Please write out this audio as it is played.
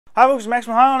Hi folks, Max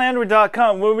from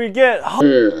HighOnAndroid.com, where we get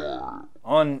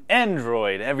on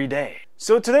Android every day.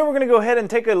 So today we're going to go ahead and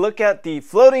take a look at the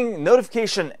floating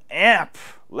notification app.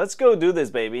 Let's go do this,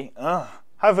 baby. Hi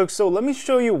folks, so let me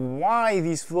show you why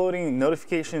these floating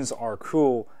notifications are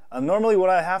cool. Normally what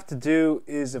I have to do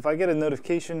is if I get a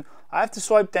notification, I have to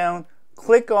swipe down,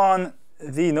 click on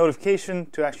the notification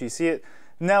to actually see it.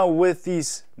 Now with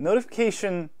these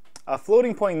notification,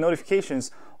 floating point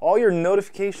notifications, all your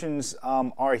notifications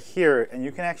are here and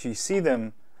you can actually see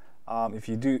them. If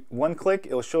you do one click,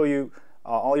 it'll show you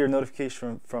all your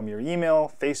notifications from your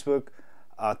email, Facebook,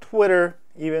 Twitter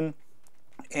even.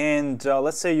 And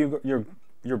let's say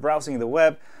you're browsing the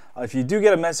web. If you do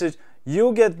get a message,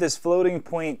 you'll get this floating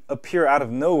point appear out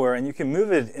of nowhere and you can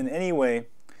move it in any way.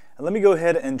 And let me go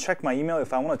ahead and check my email.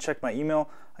 If I want to check my email,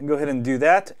 I can go ahead and do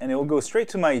that and it will go straight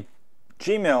to my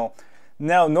Gmail.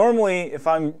 Now normally if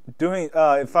I'm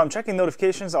checking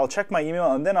notifications, I'll check my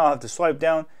email and then I'll have to swipe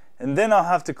down and then I'll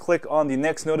have to click on the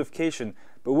next notification.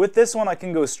 But with this one I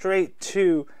can go straight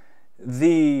to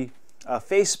the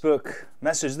Facebook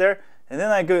message there and then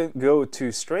I go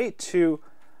straight to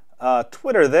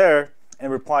Twitter there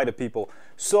and reply to people.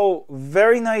 So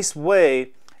very nice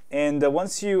way, and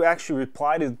once you actually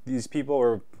reply to these people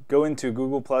or go into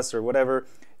Google Plus or whatever,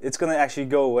 it's going to actually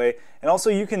go away. And also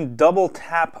you can double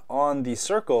tap on the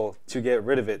circle to get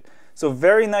rid of it. So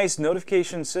very nice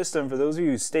notification system for those of you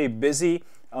who stay busy.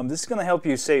 This is going to help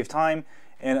you save time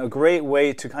and a great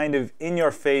way to kind of in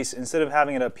your face, instead of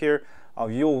having it up here,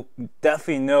 you'll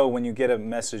definitely know when you get a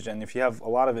message. And if you have a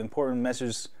lot of important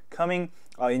messages coming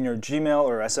in your Gmail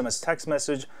or SMS text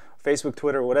message, Facebook,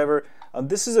 Twitter, whatever,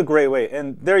 this is a great way.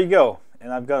 And there you go.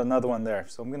 And I've got another one there,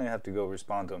 so I'm going to have to go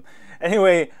respond to them.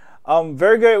 Anyway,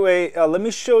 very great way. Let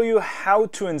me show you how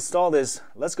to install this.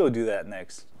 Let's go do that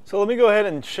next. So let me go ahead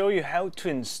and show you how to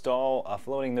install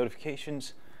floating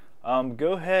notifications.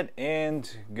 Go ahead and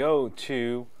go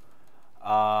to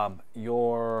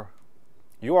your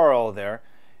URL there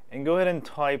and go ahead and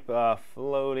type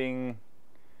floating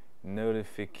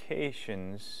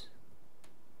notifications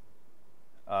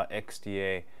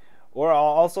XDA, or I'll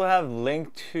also have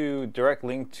direct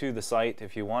link to the site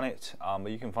if you want it,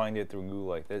 but you can find it through Google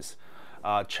like this.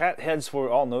 Chat heads for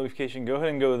all notification. Go ahead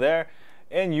and go there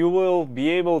and you will be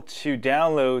able to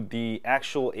download the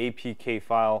actual APK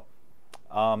file.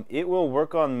 It will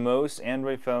work on most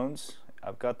Android phones.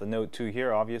 I've got the Note 2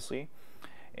 here obviously,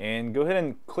 and go ahead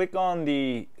and click on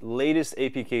the latest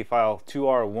APK file.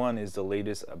 2R1 is the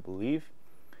latest, I believe.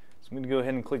 So I'm going to go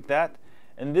ahead and click that,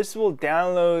 and this will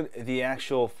download the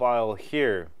actual file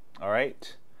here.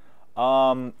 Alright,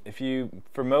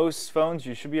 for most phones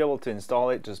you should be able to install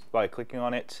it just by clicking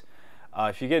on it.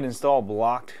 If you get install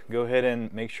blocked, go ahead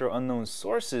and make sure unknown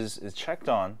sources is checked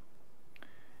on,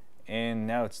 and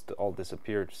now it's all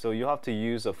disappeared. So you'll have to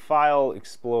use a file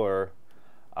explorer.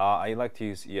 I like to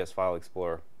use ES File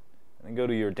Explorer, and go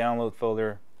to your download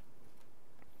folder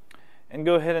and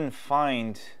go ahead and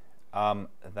find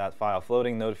that file,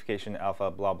 floating notification alpha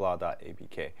blah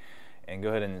blah.apk, and go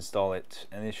ahead and install it,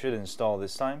 and it should install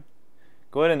this time.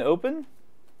 Go ahead and open.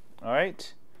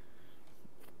 Alright,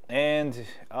 and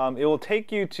it will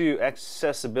take you to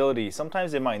accessibility.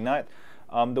 Sometimes it might not.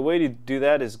 The way to do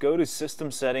that is go to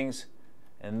system settings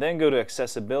and then go to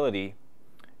accessibility,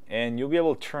 and you'll be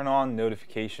able to turn on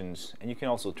notifications, and you can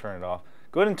also turn it off.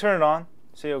 Go ahead and turn it on,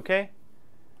 say OK.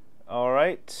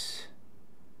 Alright,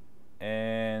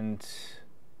 and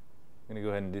I'm going to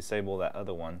go ahead and disable that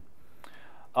other one.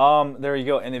 There you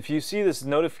go, and if you see this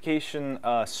notification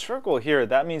circle here,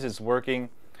 that means it's working.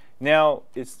 Now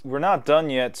we're not done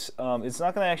yet. It's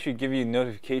not going to actually give you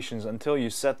notifications until you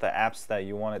set the apps that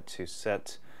you want it to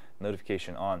set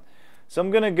notification on. So I'm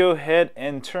going to go ahead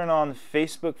and turn on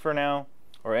Facebook for now,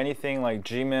 or anything like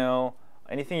Gmail,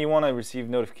 anything you want to receive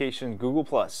notifications, Google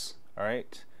Plus.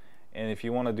 Alright, and if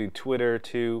you want to do Twitter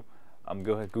too,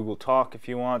 go ahead, Google Talk if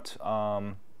you want.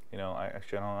 You know, I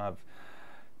don't have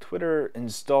Twitter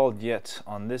installed yet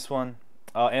on this one,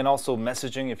 and also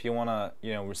messaging if you want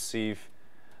to receive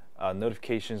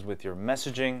notifications with your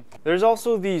messaging. There's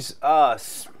also these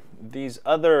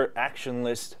other action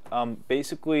lists.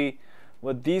 Basically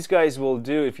what these guys will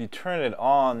do, if you turn it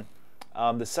on,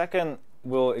 the second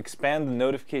will expand the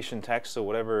notification text, so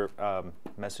whatever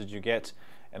message you get,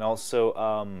 and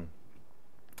also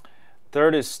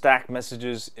third is stack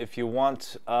messages. If you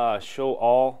want show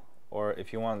all, or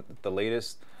if you want the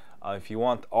latest, if you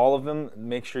want all of them,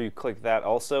 make sure you click that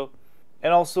also.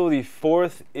 And also the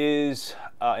fourth is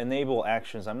enable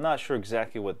actions. I'm not sure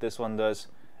exactly what this one does.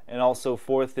 And also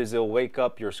fourth is it'll wake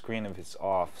up your screen if it's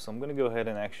off. So I'm going to go ahead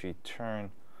and actually turn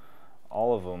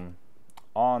all of them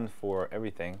on for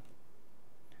everything.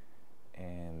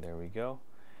 And there we go.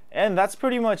 And that's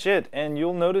pretty much it. And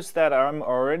you'll notice that I'm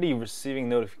already receiving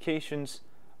notifications.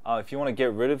 If you want to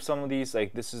get rid of some of these,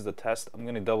 like this is the test, I'm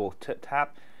going to double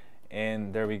tap,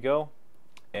 and there we go.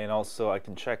 And also I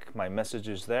can check my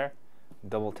messages there.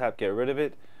 Double tap, get rid of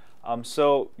it.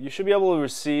 So you should be able to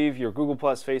receive your Google+,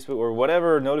 Facebook, or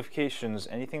whatever notifications,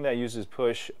 anything that uses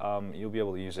push, you'll be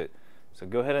able to use it. So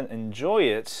go ahead and enjoy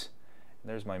it.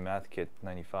 There's my Math Kit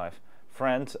 95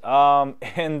 friend.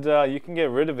 And you can get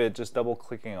rid of it just double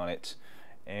clicking on it.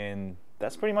 And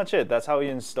that's pretty much it. That's how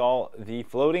you install the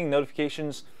floating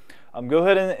notifications. Go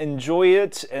ahead and enjoy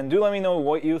it, and do let me know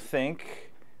what you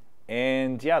think.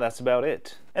 And yeah, that's about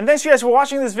it. And thanks you guys for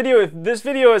watching this video. If this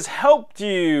video has helped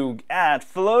you add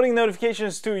floating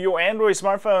notifications to your Android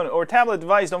smartphone or tablet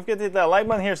device, don't forget to hit that like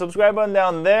button here, subscribe button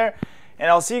down there, and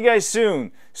I'll see you guys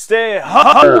soon. Stay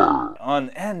hot on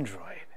Android.